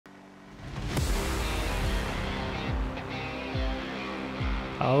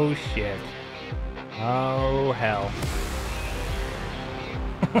Oh shit. Oh hell.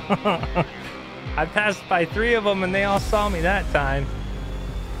 I passed by 3 of them and they all saw me that time.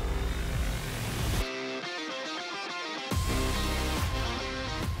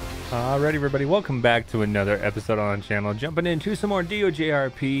 Alright everybody, welcome back to another episode on the channel. Jumping into some more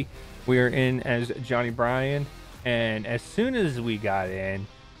DOJRP. We are in as Johnny Bryan, and as soon as we got in,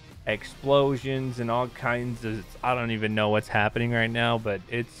 explosions and all kinds of, I don't even know what's happening right now, but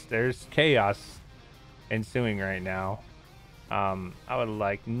there's chaos ensuing right now. I would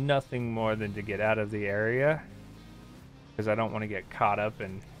like nothing more than to get out of the area because I don't want to get caught up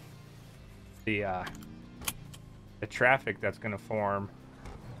in the traffic that's going to form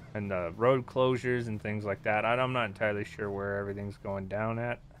and the road closures and things like that. I'm not entirely sure where everything's going down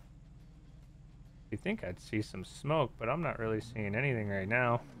at. You think I'd see some smoke, but I'm not really seeing anything right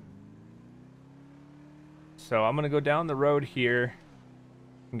now. So I'm gonna go down the road here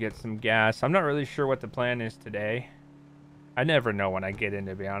and get some gas. I'm not really sure what the plan is today. I never know when I get in,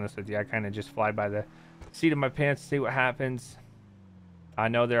 to be honest with you. I kind of just fly by the seat of my pants, see what happens. I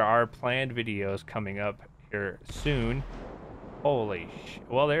know there are planned videos coming up here soon. Holy shit.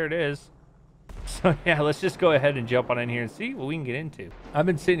 Well, there it is. So yeah, let's just go ahead and jump on in here and see what we can get into. I've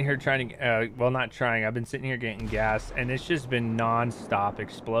been sitting here trying to, well, not trying. I've been sitting here getting gas, and it's just been non-stop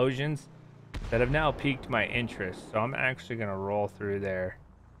explosions that have now piqued my interest. So I'm actually going to roll through there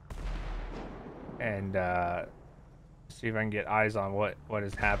and see if I can get eyes on what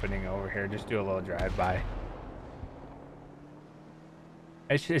is happening over here. Just do a little drive-by.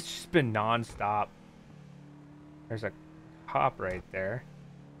 It's just been non-stop. There's a cop right there.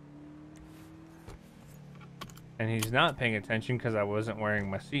 And he's not paying attention because I wasn't wearing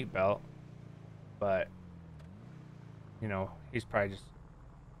my seatbelt. But, you know, he's probably just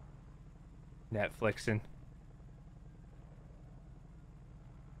Netflixing.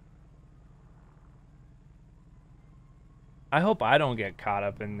 I hope I don't get caught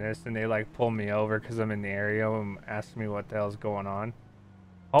up in this and they like pull me over because I'm in the area and ask me what the hell's going on.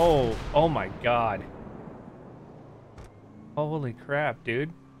 Oh my god. Holy crap,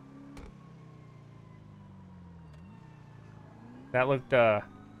 dude. That looked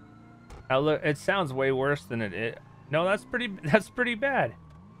it sounds way worse than it is. No, that's pretty bad.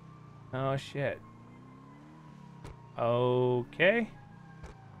 Oh shit. Okay.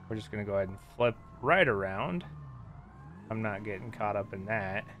 We're just gonna go ahead and flip right around. I'm not getting caught up in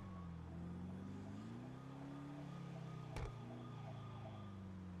that.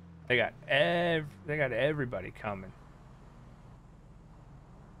 They got everybody coming.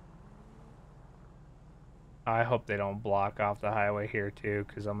 I hope they don't block off the highway here too,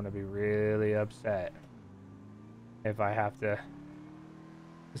 because I'm gonna be really upset if I have to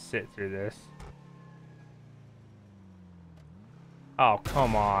sit through this. Oh,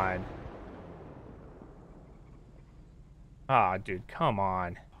 come on. Ah, dude, come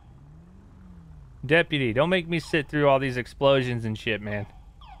on. Deputy, don't make me sit through all these explosions and shit, man.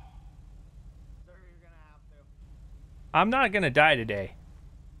 Sir, you're gonna have to. I'm not gonna die today.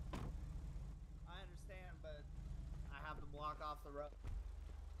 I understand, but I have to block off the road.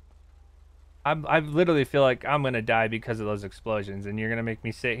 I literally feel like I'm gonna die because of those explosions, and you're gonna make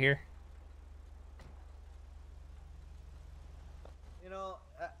me sit here? You know,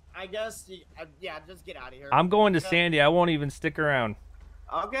 I guess, yeah, just get out of here. I'm going to Sandy. I won't even stick around.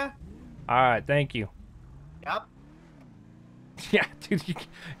 Okay. Alright, thank you. Yep. Yeah, dude,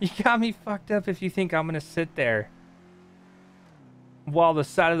 you got me fucked up if you think I'm gonna sit there while the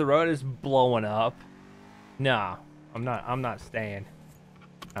side of the road is blowing up. Nah, I'm not staying.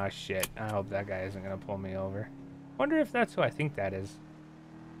 Oh shit, I hope that guy isn't gonna pull me over. Wonder if that's who I think that is.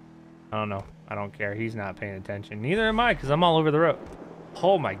 I don't know. I don't care. He's not paying attention. Neither am I, because I'm all over the road.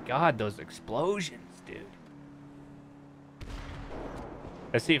 Oh my god, those explosions, dude.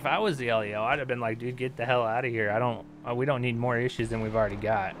 Let's see, if I was the LEO, I'd have been like, dude, get the hell out of here. We don't need more issues than we've already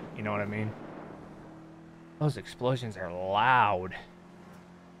got. You know what I mean? Those explosions are loud.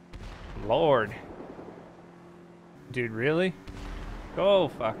 Lord. Dude, really? Go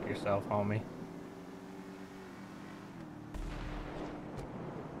fuck yourself, homie.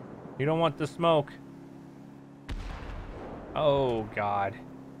 You don't want the smoke. Oh, God.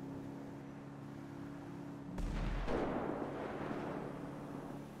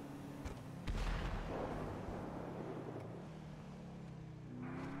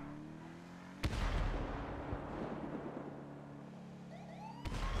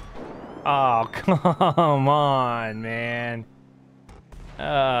 Oh, come on, man.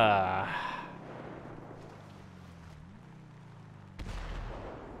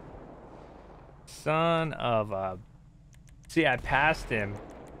 Son of a See, I passed him,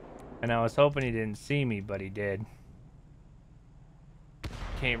 and I was hoping he didn't see me, but he did.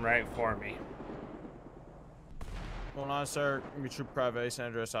 Came right for me. Going on, sir. Give me Troop Private Ace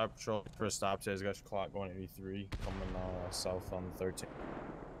Andrews. I patrol for a stop. Today's got your clock going 83, coming south on the 13th.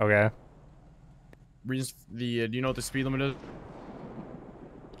 Okay. Reasons the do you know what the speed limit is?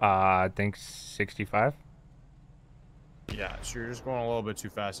 I think 65. Yeah, so you're just going a little bit too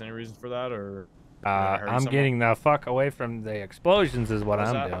fast. Any reason for that, or I'm getting the fuck away from the explosions is what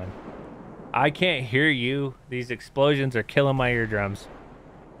I'm doing. I can't hear you. These explosions are killing my eardrums.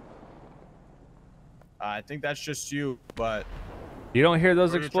 I think that's just you, but You don't hear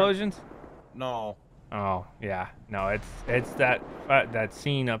those explosions? No. Oh yeah, no. It's that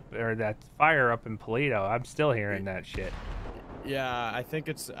scene up, or that fire up in Polito. I'm still hearing that shit. Yeah, I think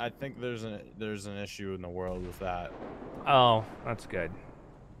there's an issue in the world with that. Oh, that's good.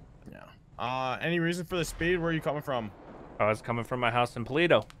 Yeah. Any reason for the speed? Where are you coming from? I was coming from my house in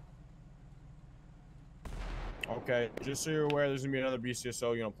Polito. Okay, just so you're aware, there's gonna be another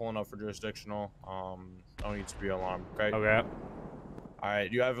BCSO, pulling up for jurisdictional. Don't need to be alarmed. Okay. Okay. All right.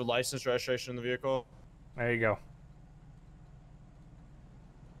 Do you have a license, registration in the vehicle? There you go.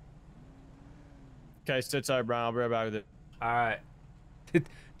 Okay, sit tight, Brian. I'll be right back with it. All right.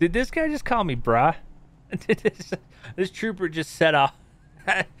 Did this guy just call me bruh? This trooper just set off.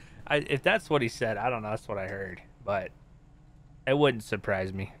 If that's what he said, I don't know. That's what I heard, but it wouldn't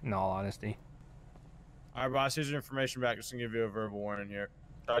surprise me, in all honesty. All right, boss. Here's your information back. Just gonna give you a verbal warning here.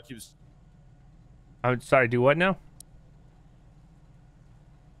 Try to keep. I'm sorry. Do what now?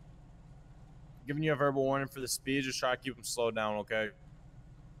 Giving you a verbal warning for the speed. Just try to keep them slowed down, okay?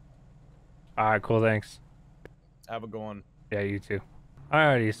 All right. Cool. Thanks. Have a good one. Yeah, you too.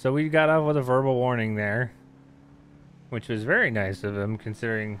 Alrighty. So we got off with a verbal warning there, which was very nice of him,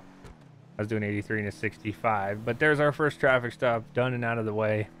 considering I was doing 83 and a 65. But there's our first traffic stop done and out of the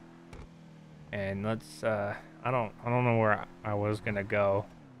way. And let's I don't know where I was gonna go.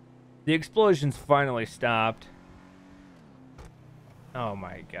 The explosions finally stopped. Oh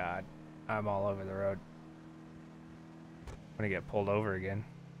my god. I'm all over the road. I'm gonna get pulled over again.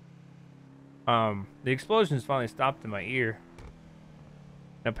 The explosions finally stopped in my ear.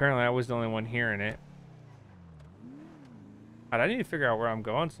 And apparently I was the only one hearing it. I need to figure out where I'm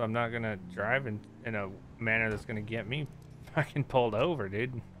going, so I'm not gonna drive in a manner that's gonna get me fucking pulled over,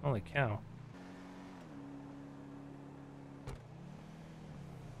 dude. Holy cow.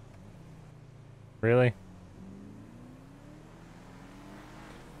 Really?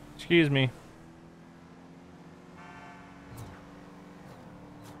 Excuse me.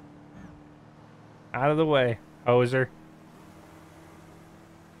 Out of the way, hoser.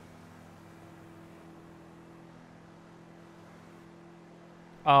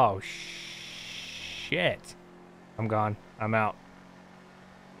 Oh, shit. I'm gone. I'm out.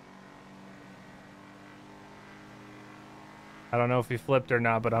 I don't know if he flipped or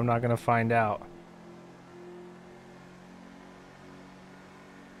not, but I'm not gonna find out.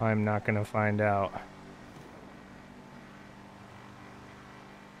 I'm not gonna find out.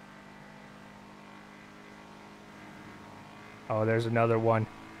 Oh, there's another one.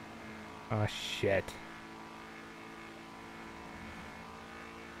 Oh, shit.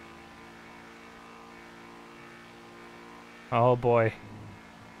 Oh, boy.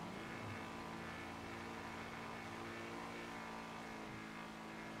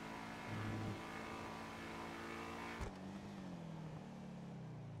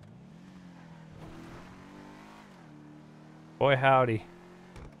 Boy, howdy.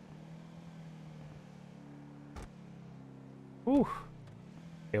 Whew.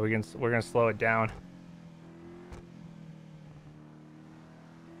 Okay, we're gonna slow it down.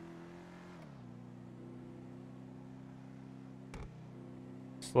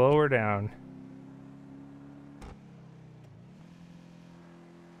 Slow her down.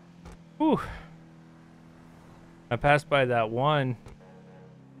 Whew. I passed by that one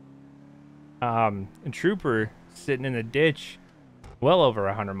trooper sitting in the ditch well over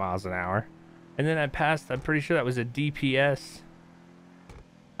 100 miles an hour. And then I passed, I'm pretty sure that was a DPS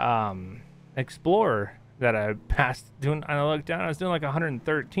Explorer that I passed doing. I looked down, I was doing like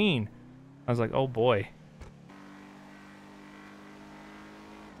 113. I was like, oh boy.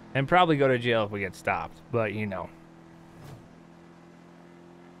 And probably go to jail if we get stopped, but you know.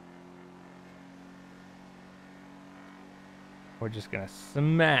 We're just gonna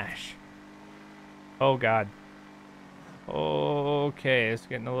smash. Oh god. Okay, it's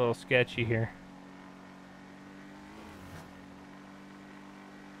getting a little sketchy here.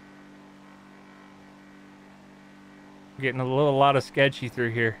 Getting a lot of sketchy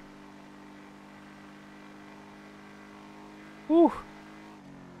through here. Whew.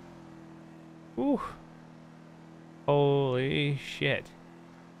 Whew. Holy shit.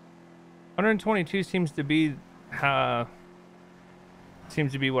 122 seems to be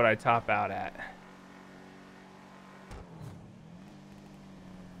what I top out at.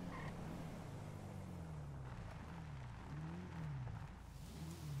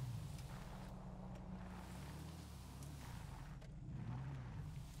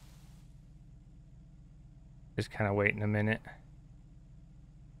 Just kind of waiting a minute.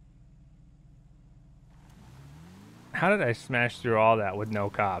 How did I smash through all that with no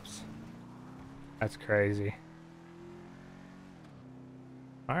cops? That's crazy.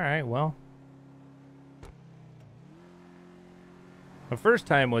 All right, well. The first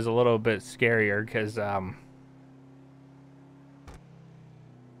time was a little bit scarier because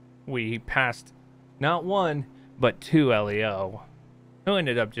we passed not one, but 2 LEO, who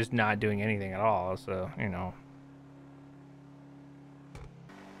ended up just not doing anything at all, so, you know.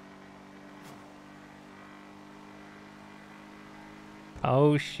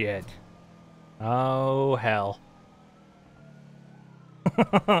 Oh, shit. Oh, hell.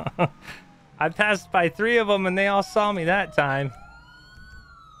 I passed by 3 of them and they all saw me that time.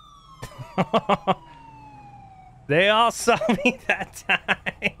 They all saw me that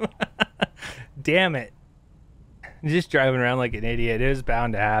time. Damn it. Just driving around like an idiot. It was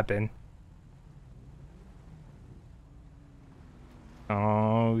bound to happen.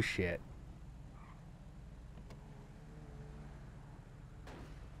 Oh, shit.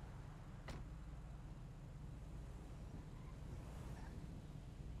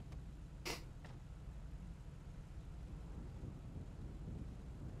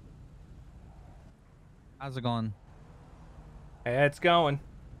 How's it going? Hey, it's going.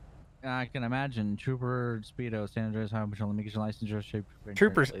 I can imagine. Trooper Speedo, San Andreas Highway Patrol. Let me get your license shape.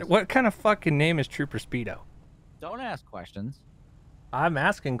 Troopers. What kind of fucking name is Trooper Speedo? Don't ask questions. I'm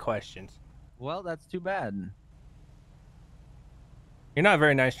asking questions. Well, that's too bad. You're not a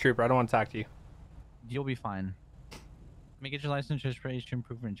very nice trooper. I don't want to talk to you. You'll be fine. Let me get your license registration,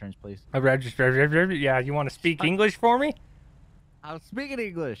 proof of insurance, please. Yeah, you want to speak English for me? I'm speaking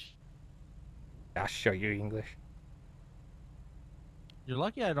English. I'll show you English. You're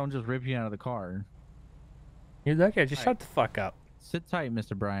lucky I don't just rip you out of the car. You're lucky. Just shut the fuck up. Sit tight,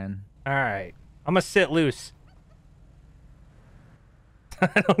 Mr. Brian. All right. I'm going to sit loose.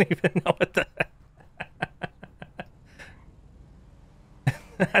 I don't even know what the...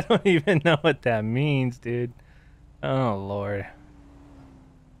 I don't even know what that means, dude. Oh, Lord.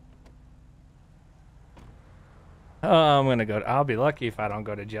 Oh, I'm going to go... I'll be lucky if I don't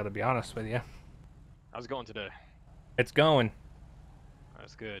go to jail, to be honest with you. How's it going today? It's going.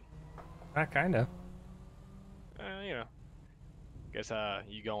 That's good. Kind of. You know. Guess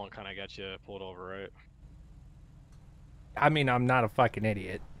you going kind of got you pulled over, right? I mean, I'm not a fucking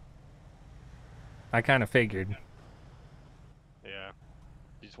idiot. I kind of figured. Yeah.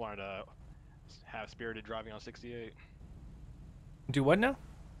 You just wanted to have spirited driving on 68? Do what now?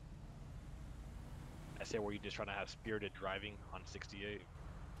 I said, were you just trying to have spirited driving on 68?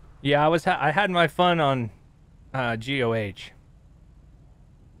 Yeah, I had my fun on GOH.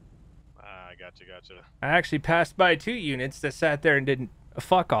 Gotcha. I actually passed by 2 units that sat there and didn't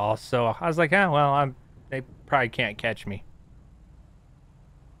fuck all, so I was like, well, they probably can't catch me.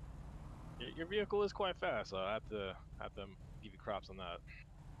 Your vehicle is quite fast, so I have to give you props on that.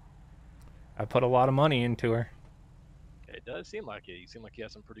 I put a lot of money into her. It does seem like it. You seem like you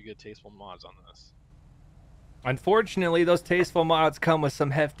have some pretty good tasteful mods on this. Unfortunately, those tasteful mods come with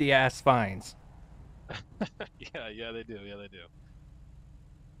some hefty ass fines. Yeah, they do.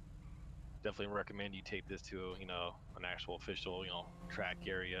 Definitely recommend you take this to, an actual official, track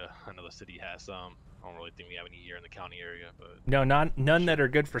area. I know the city has some. I don't really think we have any here in the county area, but no, none that are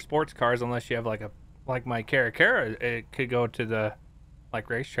good for sports cars unless you have like my Caracara. It could go to the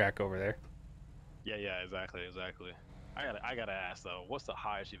racetrack over there. Yeah, exactly. I gotta ask though, what's the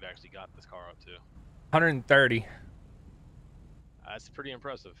highest you've actually got this car up to? 130. That's pretty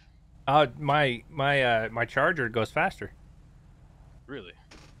impressive. My Charger goes faster. Really?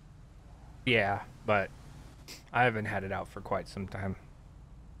 Yeah, but I haven't had it out for quite some time.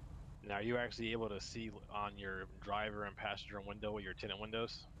 Now, are you actually able to see on your driver and passenger window with your tinted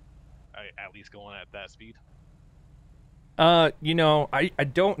windows? At least going at that speed? I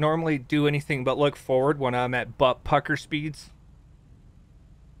don't normally do anything but look forward when I'm at butt pucker speeds.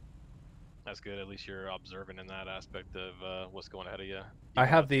 That's good. At least you're observant in that aspect of what's going ahead of you. I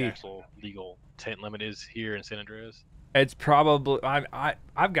have the actual legal tint limit is here in San Andreas. It's probably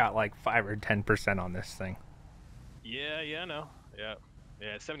I've got like 5 or 10% on this thing. Yeah, I know. Yeah,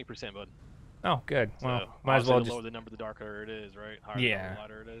 it's 70%, bud. Oh, good. So Well, might as obviously well the just. lower the number, the darker it is, right? Higher Yeah. the number, the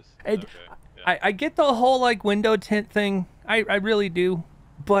lighter it is. It- Okay. Yeah. I get the whole like window tint thing. I really do.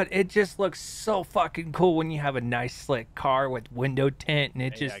 But it just looks so fucking cool when you have a nice slick car with window tint and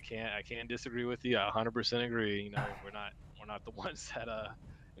it Hey, just I can't disagree with you. I 100% agree. You know, we're not the ones that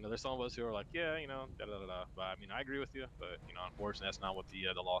you know, there's some of us who are like, yeah, you know, da da da da. But I mean, I agree with you. But you know, unfortunately, that's not what the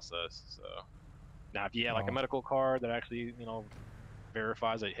law says. So now, if you have like a Oh. medical card that actually, you know,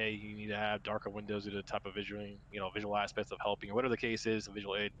 verifies that, hey, you need to have darker windows due to the type of visual aspects of helping or whatever the case is, a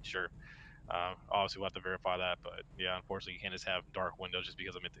visual aid, sure. Obviously, we'll have to verify that, but yeah, unfortunately, you can't just have dark windows just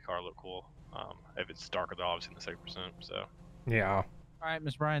because it makes the car look cool. If it's darker, than obviously in the 70%. So yeah. All right,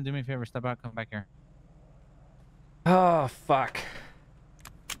 Miss Brian, do me a favor. Step out. Come back here. Oh fuck.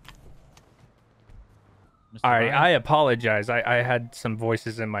 Mr. All right, Brian? I apologize. I had some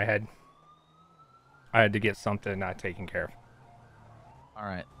voices in my head. I had to get something not taken care of. All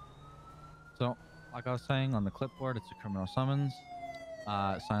right. So, like I was saying, on the clipboard, it's a criminal summons.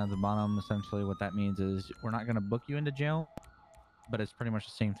 Sign at the bottom. Essentially, what that means is we're not going to book you into jail, but it's pretty much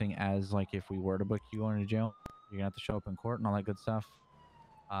the same thing as like if we were to book you going to jail. You're gonna have to show up in court and all that good stuff.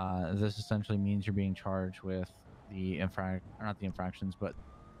 This essentially means you're being charged with the not the infractions, but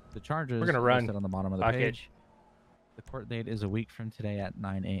the charges. We're gonna run. listed on the bottom of the Fuck it. page. The court date is a week from today at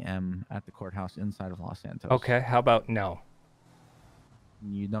 9 a.m. at the courthouse inside of Los Santos. Okay, how about no?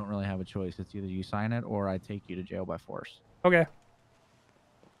 You don't really have a choice. It's either you sign it or I take you to jail by force. Okay.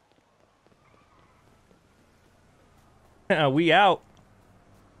 We out.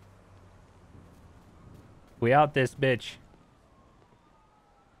 We out this bitch.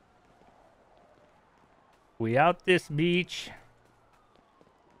 We out this beach.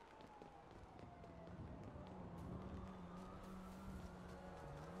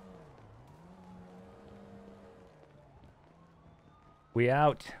 We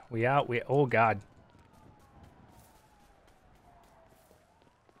out. We out. We. Oh God.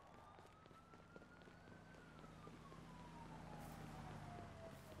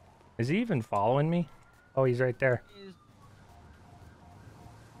 Is he even following me? Oh, he's right there.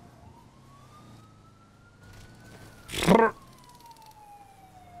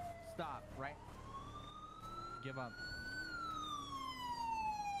 Stop, right? Give up.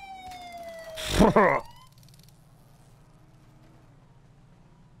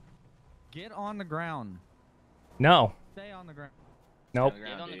 Get on the ground. No. Stay on the ground. Nope.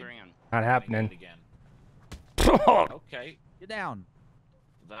 Get on the ground. Not happening. Again. that, Okay, Get down.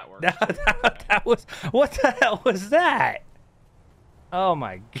 that works. that was. What the hell was that? Oh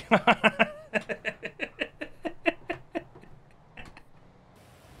my God.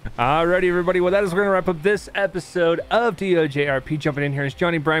 Alrighty, everybody. Well, that is we're gonna wrap up this episode of DOJRP. Jumping in here is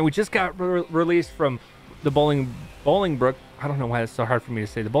Johnny Bryan. We just got released from the Bolingbrook. I don't know why it's so hard for me to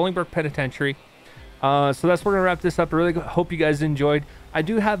say. The Bolingbrook Penitentiary. So that's we're gonna wrap this up. I really hope you guys enjoyed. I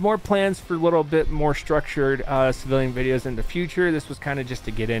do have more plans for a little bit more structured civilian videos in the future. This was kind of just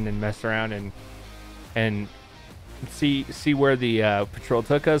to get in and mess around and see where the patrol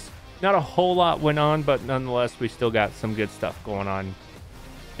took us. Not a whole lot went on, but nonetheless, we still got some good stuff going on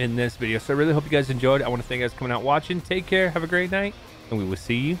in this video. So I really hope you guys enjoyed. I want to thank you guys for coming out watching. Take care, have a great night, and we will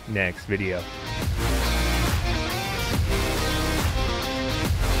see you next video.